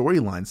lots of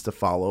storylines to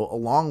follow,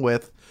 along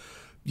with,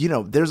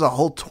 there's a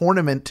whole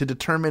tournament to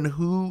determine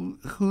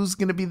who's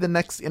going to be the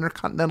next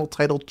Intercontinental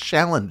title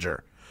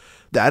challenger.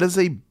 That is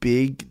a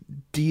big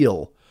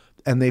deal,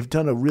 and they've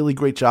done a really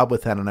great job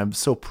with that, and I'm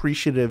so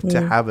appreciative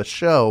to have a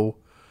show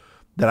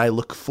that I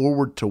look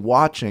forward to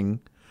watching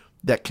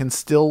that can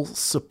still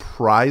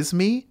surprise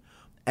me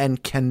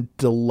and can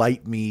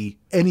delight me.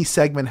 Any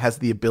segment has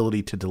the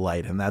ability to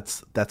delight, and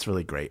that's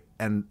really great.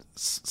 And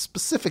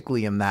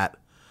specifically in that,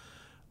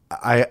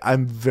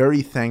 I'm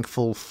very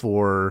thankful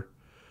for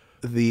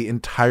the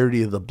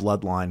entirety of the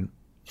Bloodline.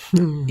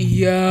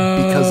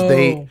 Yeah.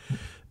 Because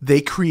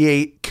they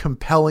create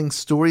compelling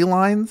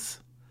storylines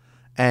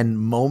and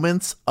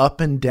moments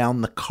up and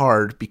down the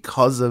card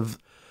because of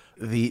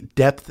the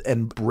depth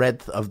and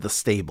breadth of the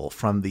stable,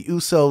 from the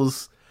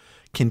Usos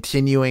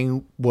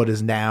continuing what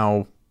is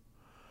now,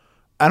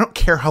 I don't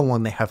care how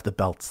long they have the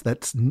belts.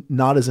 That's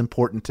not as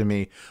important to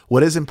me.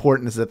 What is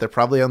important is that they're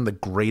probably on the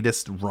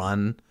greatest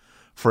run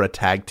for a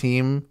tag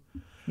team,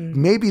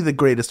 maybe the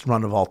greatest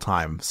run of all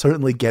time.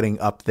 Certainly getting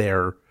up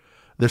there.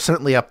 They're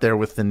certainly up there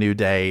with the New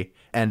Day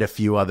and a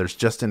few others,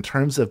 just in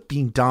terms of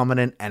being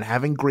dominant and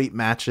having great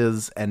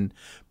matches and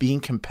being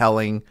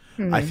compelling.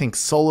 I think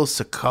Solo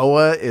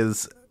Sikoa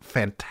is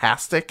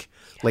fantastic.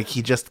 Like,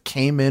 he just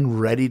came in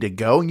ready to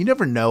go. And you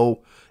never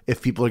know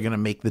if people are going to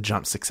make the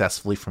jump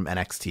successfully from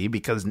NXT,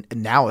 because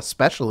now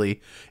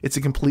especially it's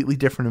a completely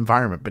different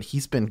environment. But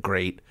he's been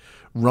great.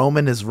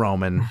 Roman is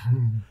Roman,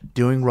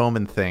 doing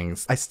Roman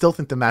things. I still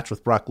think the match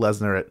with Brock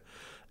Lesnar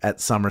at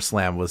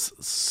SummerSlam was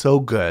so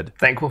good.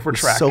 Thankful for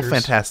Tractors. So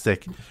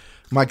fantastic.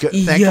 My good.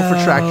 Thankful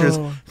for Tractors.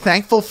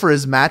 Thankful for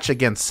his match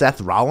against Seth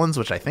Rollins,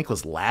 which I think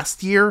was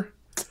last year.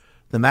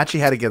 The match he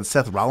had against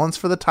Seth Rollins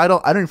for the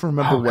title. I don't even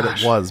remember what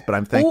it was, but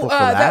I'm thankful for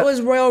that. That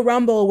was Royal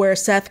Rumble, where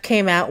Seth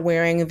came out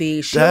wearing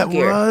the Shield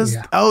gear.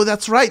 Oh,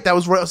 that's right. That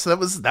was Royal. So that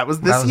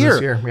was this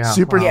year. Yeah.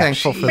 Super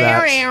thankful for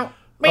that.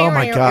 Oh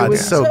my God,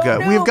 so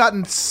good. We've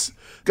gotten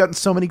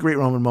so many great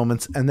Roman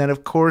moments, and then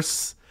of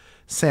course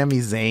Sami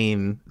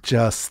Zayn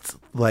just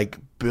like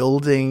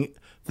building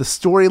the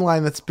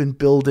storyline that's been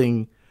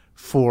building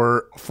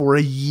for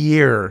a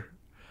year,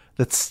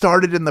 that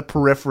started in the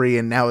periphery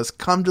and now has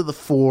come to the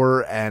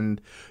fore,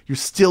 and you're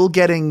still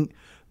getting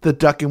the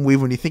duck and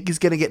weave. When you think he's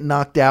going to get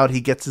knocked out,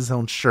 he gets his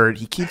own shirt.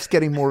 He keeps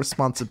getting more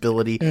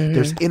responsibility.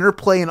 There's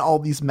interplay in all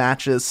these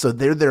matches, so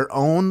they're their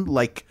own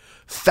like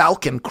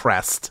Falcon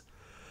crest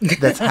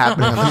that's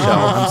happening on the show.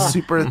 I'm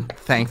super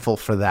thankful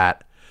for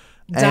that.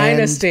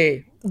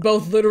 Dynasty,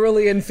 both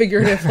literally and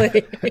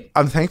figuratively.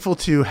 I'm thankful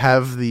to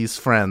have these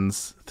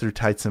friends through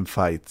Tights and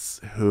Fights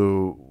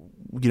who,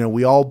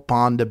 we all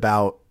bond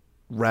about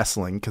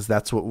wrestling because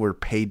that's what we're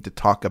paid to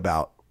talk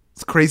about.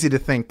 It's crazy to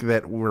think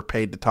that we're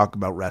paid to talk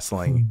about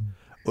wrestling.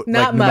 Not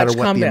no much, matter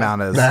what the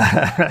amount is.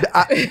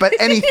 But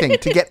anything,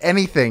 to get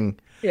anything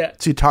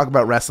to talk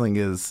about wrestling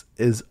is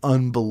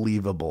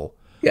unbelievable.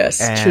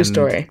 Yes, true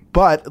story.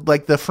 But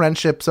like the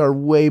friendships are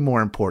way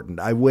more important.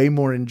 I way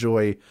more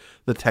enjoy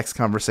the text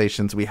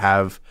conversations we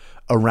have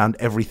around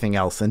everything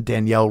else, and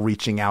Danielle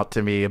reaching out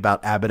to me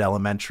about Abbott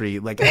Elementary,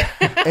 like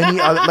any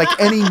other, like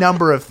any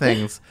number of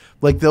things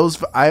like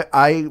those.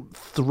 I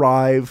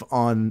thrive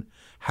on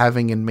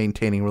having and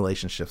maintaining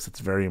relationships. It's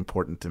very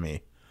important to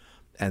me.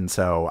 And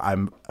so I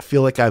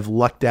feel like I've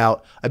lucked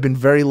out. I've been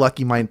very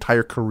lucky my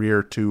entire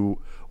career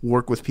to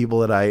work with people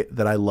that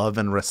I love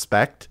and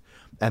respect.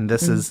 And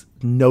this is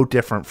no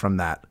different from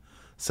that.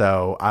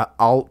 So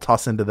I'll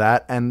toss into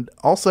that. And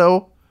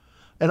also,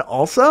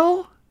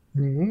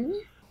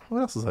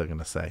 what else was I going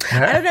to say?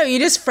 I don't know. You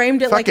just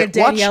framed it like a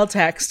Danielle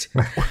text.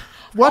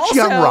 Watch also,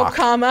 Young Rock.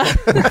 Comma.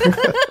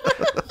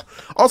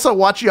 Also,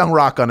 watch Young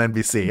Rock on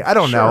NBC. I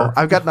don't know.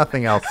 I've got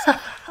nothing else.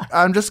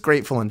 I'm just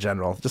grateful in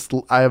general. Just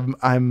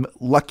I'm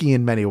lucky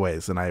in many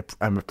ways, and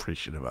I'm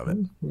appreciative of it.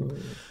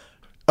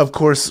 Of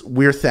course,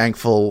 we're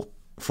thankful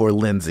for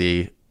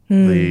Lindsay,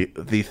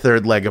 the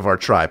third leg of our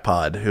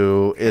tripod,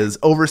 who is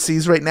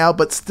overseas right now,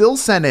 but still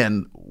sent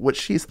in what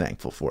she's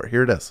thankful for.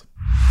 Here it is.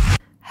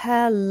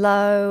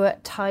 Hello,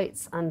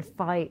 Tights and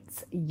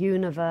Fights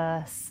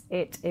universe.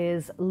 It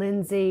is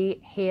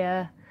Lindsay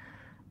here,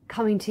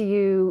 coming to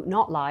you,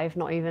 not live,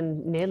 not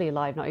even nearly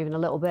live, not even a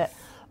little bit,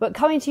 but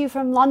coming to you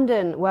from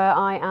London, where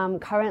I am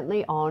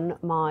currently on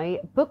my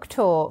book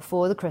tour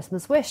for The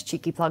Christmas Wish.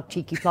 Cheeky plug,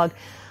 cheeky plug.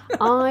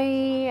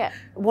 I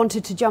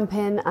wanted to jump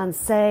in and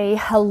say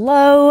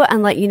hello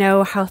and let you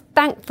know how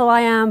thankful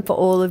I am for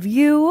all of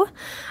you,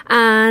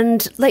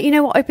 and let you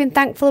know what I've been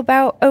thankful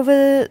about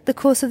over the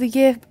course of the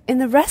year in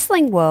the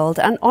wrestling world.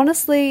 And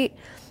honestly,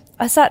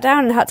 I sat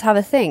down and had to have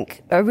a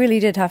think. I really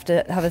did have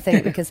to have a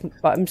think because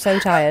I'm so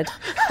tired.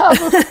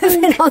 I've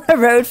been on the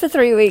road for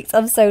 3 weeks.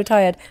 I'm so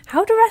tired.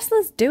 How do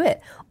wrestlers do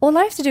it? All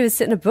I have to do is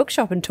sit in a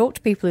bookshop and talk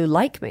to people who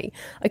like me.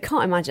 I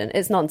can't imagine.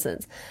 It's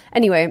nonsense.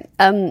 Anyway,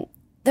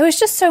 there was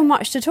just so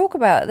much to talk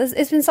about.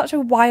 It's been such a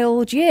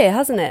wild year,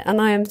 hasn't it? And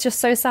I am just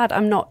so sad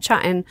I'm not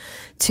chatting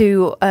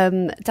to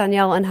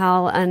Danielle and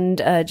Hal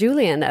and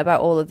Julian about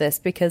all of this,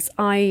 because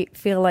I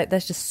feel like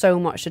there's just so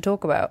much to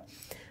talk about.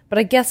 But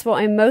I guess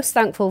what I'm most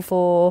thankful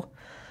for...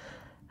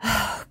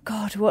 Oh,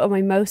 God, what am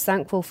I most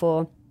thankful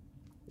for?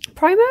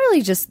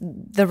 Primarily just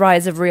the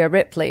rise of Rhea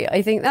Ripley.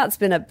 I think that's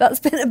been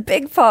a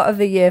big part of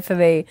the year for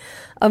me.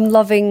 I'm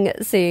loving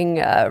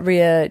seeing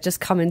Rhea just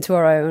come into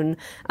her own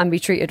and be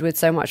treated with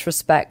so much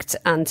respect,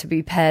 and to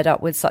be paired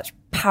up with such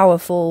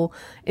powerful,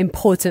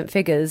 important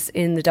figures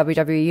in the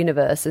WWE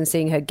universe, and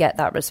seeing her get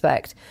that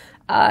respect.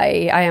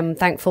 I am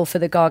thankful for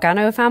the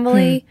Gargano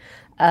family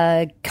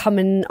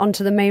coming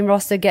onto the main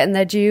roster, getting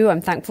their due.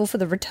 I'm thankful for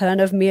the return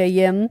of Mia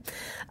Yim.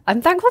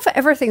 I'm thankful for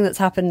everything that's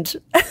happened.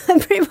 I'm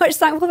pretty much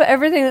thankful for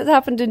everything that's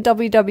happened in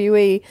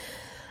WWE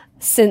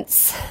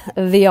since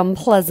the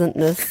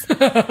unpleasantness.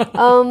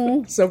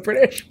 So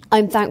British.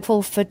 I'm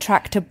thankful for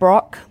Tractor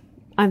Brock.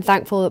 I'm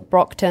thankful that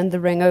Brock turned the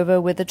ring over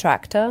with the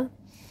tractor.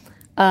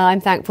 I'm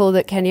thankful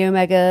that Kenny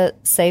Omega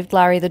saved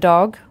Larry the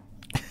dog,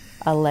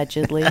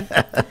 allegedly.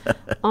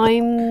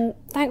 I'm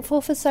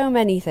thankful for so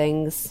many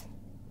things,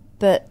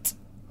 but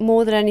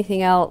more than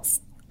anything else,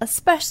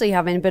 especially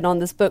having been on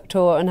this book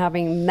tour and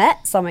having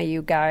met some of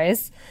you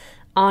guys,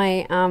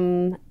 I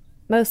am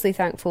mostly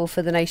thankful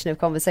for the Nation of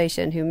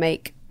Conversation, who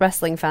make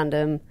wrestling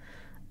fandom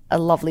a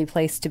lovely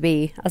place to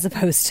be, as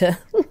opposed to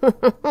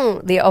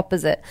the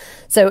opposite.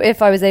 So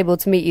if I was able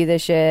to meet you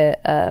this year,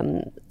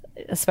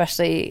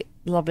 especially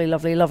lovely,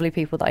 lovely, lovely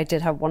people that I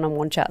did have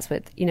one-on-one chats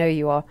with, you know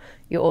you are.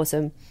 You're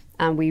awesome.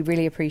 And we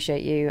really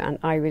appreciate you, and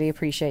I really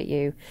appreciate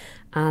you.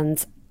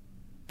 And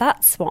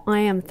that's what I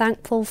am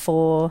thankful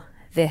for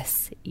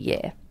this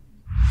year.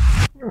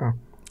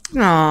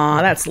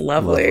 Aw, that's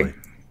lovely.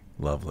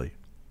 Lovely.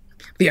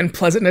 The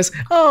unpleasantness.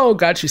 Oh,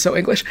 God, she's so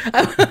English.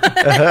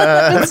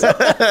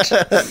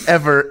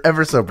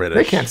 Ever so British.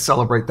 They can't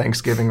celebrate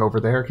Thanksgiving over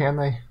there, can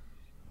they?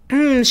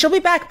 She'll be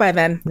back by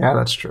then. Yeah,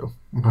 that's true.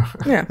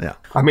 Yeah.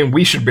 I mean,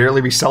 we should barely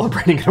be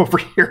celebrating it over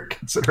here,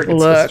 considering it's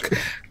Look.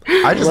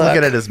 I just look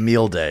at it as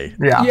meal day.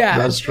 Yeah,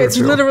 that's true. it's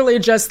literally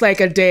just like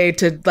a day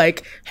to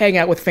like hang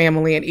out with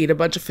family and eat a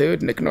bunch of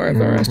food and ignore the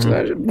rest of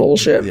that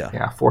bullshit. Yeah.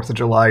 Yeah, 4th of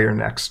July or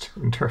next.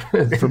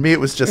 For me, it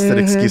was just an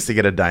excuse to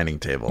get a dining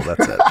table.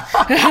 That's it.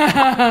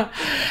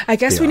 I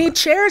guess we need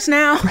chairs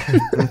now.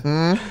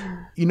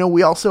 You know,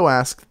 we also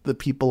asked the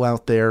people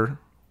out there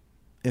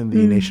in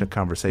the Nation of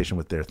Conversation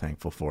what they're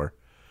thankful for.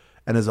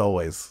 And as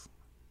always,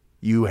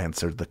 you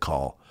answered the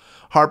call.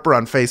 Harper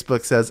on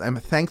Facebook says, I'm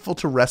thankful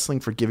to wrestling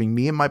for giving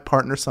me and my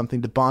partner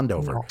something to bond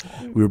over.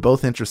 We were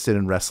both interested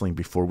in wrestling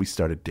before we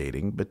started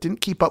dating, but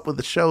didn't keep up with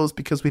the shows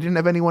because we didn't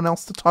have anyone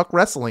else to talk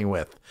wrestling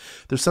with.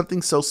 There's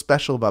something so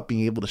special about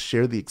being able to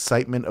share the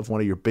excitement of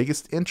one of your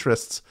biggest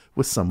interests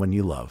with someone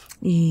you love.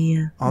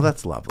 Yeah. Oh,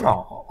 that's lovely.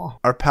 Aww.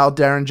 Our pal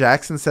Darren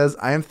Jackson says,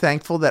 I am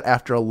thankful that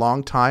after a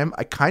long time,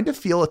 I kind of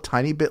feel a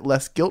tiny bit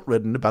less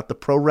guilt-ridden about the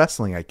pro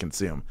wrestling I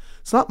consume.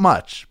 It's not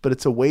much, but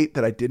it's a weight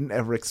that I didn't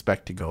ever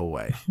expect to go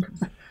away.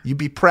 You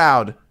be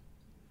proud.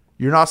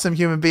 You're an awesome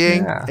human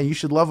being, and you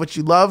should love what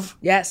you love.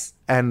 Yes.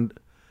 And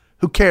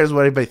Who cares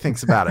what anybody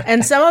thinks about it?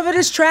 And some of it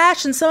is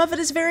trash, and some of it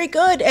is very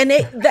good. And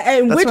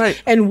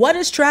right. And what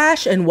is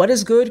trash and what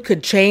is good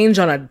could change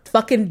on a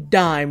fucking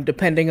dime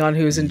depending on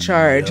who's in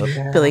charge.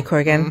 Yeah. Billy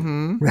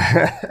Corgan.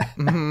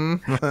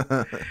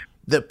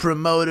 The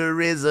promoter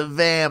is a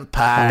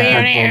vampire.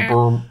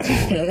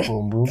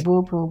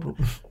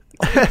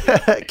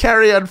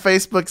 Carrie on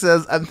Facebook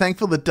says, I'm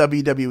thankful that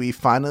WWE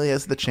finally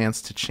has the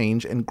chance to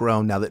change and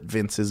grow now that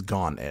Vince is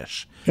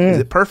gone-ish. Is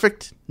it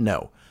perfect?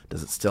 No.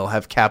 Does it still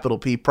have capital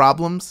P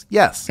problems?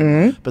 Yes.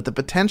 But the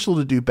potential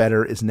to do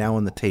better is now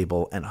on the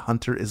table, and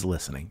Hunter is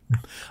listening.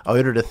 I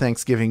ordered a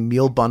Thanksgiving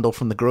meal bundle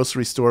from the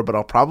grocery store, but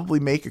I'll probably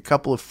make a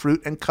couple of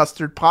fruit and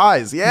custard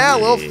pies. Yeah, a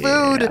little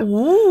food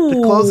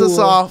to close us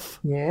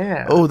off.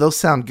 Yeah. Oh, those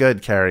sound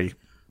good, Carrie.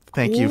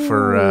 Thank you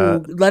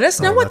for... let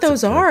us know what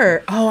those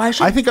are. Oh,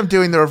 I think I'm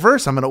doing the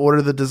reverse. I'm going to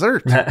order the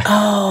dessert.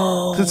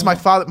 Since my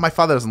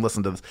father doesn't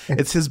listen to this.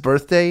 It's his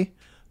birthday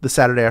the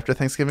Saturday after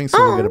Thanksgiving, so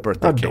we'll get a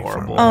birthday cake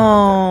for him.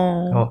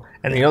 Oh,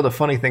 and the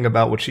funny thing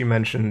about what she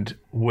mentioned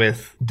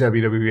with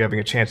WWE having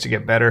a chance to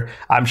get better,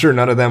 I'm sure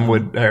none of them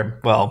would,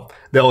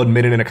 they'll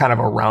admit it in a kind of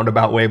a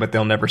roundabout way, but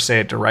they'll never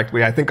say it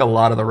directly. I think a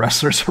lot of the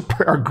wrestlers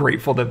are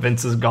grateful that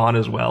Vince is gone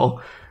as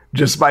well.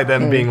 Just by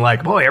them being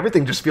like, boy,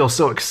 everything just feels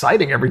so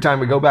exciting every time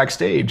we go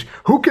backstage.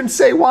 Who can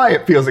say why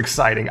it feels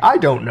exciting? I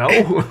don't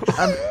know.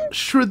 I'm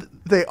sure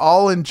they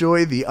all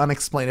enjoy the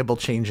unexplainable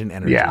change in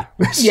energy.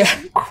 Yeah.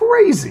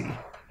 Crazy.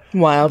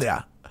 Wild.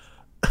 Yeah.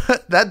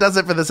 That does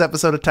it for this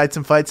episode of Tights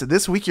and Fights.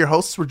 This week, your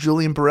hosts were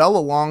Julian Burrell,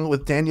 along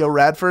with Danielle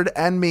Radford,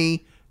 and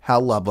me,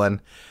 Hal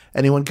Lublin.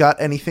 Anyone got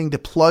anything to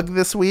plug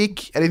this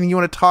week? Anything you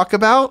want to talk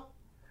about?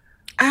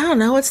 I don't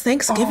know. It's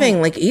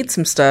Thanksgiving. Like, eat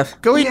some stuff.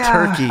 Go eat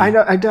turkey.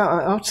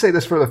 I'll say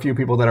this for the few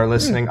people that are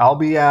listening. I'll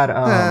be at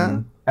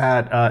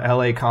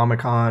LA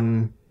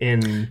Comic-Con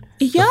in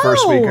the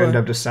first weekend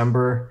of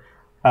December.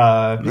 You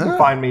can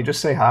find me. Just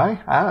say hi.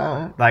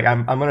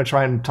 I'm gonna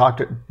try and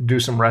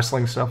do some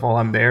wrestling stuff while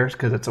I'm there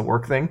because it's a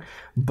work thing.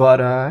 But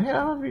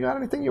if you got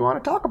anything you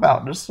want to talk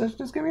about, just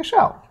give me a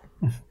shout.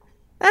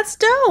 That's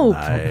dope.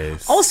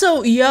 Nice.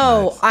 Also,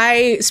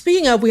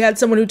 speaking of, we had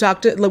someone who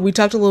we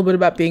talked a little bit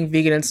about being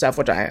vegan and stuff,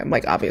 which I am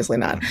obviously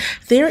not.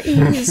 There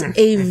is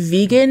a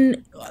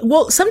vegan,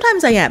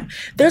 sometimes I am.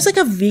 There's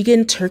a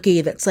vegan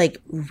turkey that's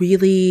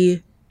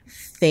really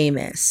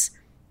famous.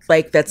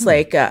 That's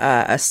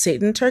a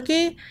Satan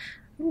turkey.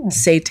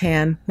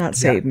 Satan, not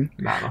Satan.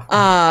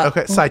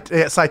 Okay,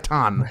 Satan.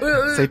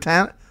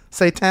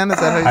 Satan, is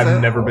that how you say it?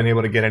 I've never been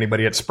able to get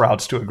anybody at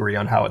Sprouts to agree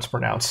on how it's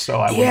pronounced, so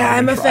I will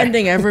I'm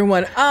offending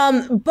everyone.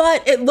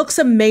 But it looks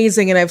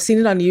amazing, and I've seen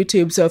it on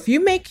YouTube. So if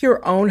you make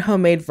your own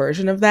homemade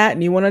version of that,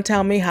 and you want to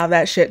tell me how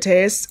that shit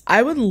tastes,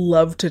 I would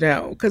love to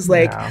know. Because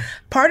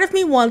part of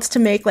me wants to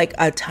make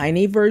a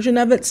tiny version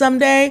of it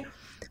someday,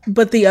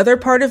 but the other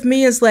part of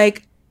me is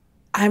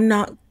I'm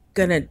not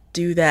gonna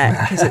do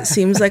that because it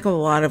seems like a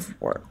lot of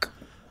work.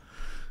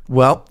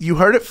 Well, you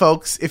heard it,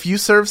 folks. If you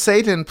serve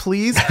Satan,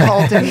 please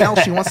call Danielle.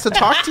 She wants to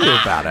talk to you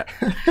about it.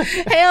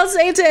 Hail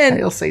Satan!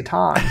 Hail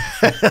Satan!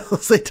 Hail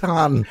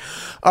Satan!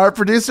 Our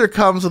producer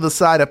comes with a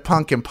side of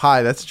pumpkin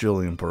pie. That's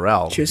Julian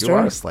Burrell. True You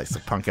story. are a slice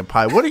of pumpkin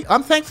pie.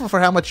 I'm thankful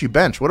for how much you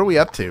bench. What are we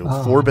up to?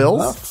 4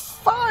 bills?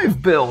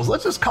 5 bills.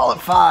 Let's just call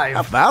it 5.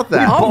 How about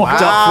that?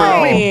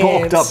 We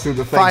bulked up through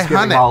the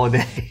Thanksgiving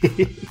holiday.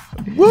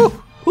 Woo!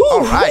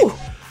 All right.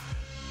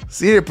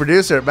 Senior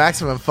producer at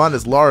Maximum Fun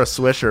is Laura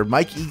Swisher.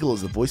 Mike Eagle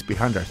is the voice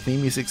behind our theme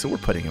music, so we're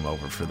putting him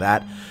over for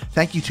that.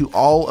 Thank you to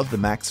all of the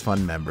Max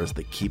Fun members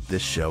that keep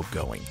this show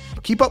going.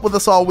 Keep up with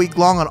us all week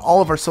long on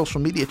all of our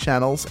social media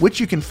channels, which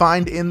you can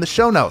find in the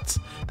show notes.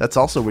 That's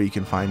also where you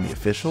can find the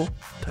official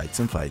Tights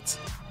and Fights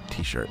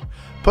t-shirt.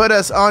 Put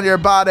us on your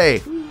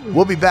body.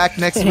 We'll be back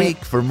next week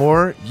for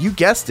more, you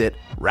guessed it,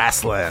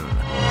 wrestling.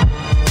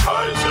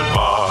 Tights and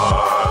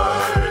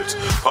Fights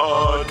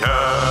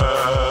Podcast.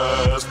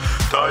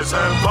 Tights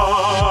and Fights.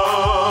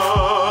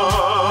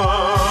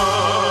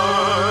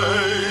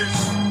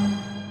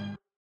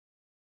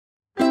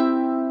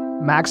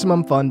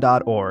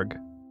 MaximumFun.org.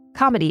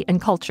 Comedy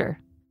and culture.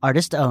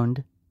 Artist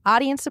owned.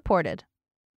 Audience supported.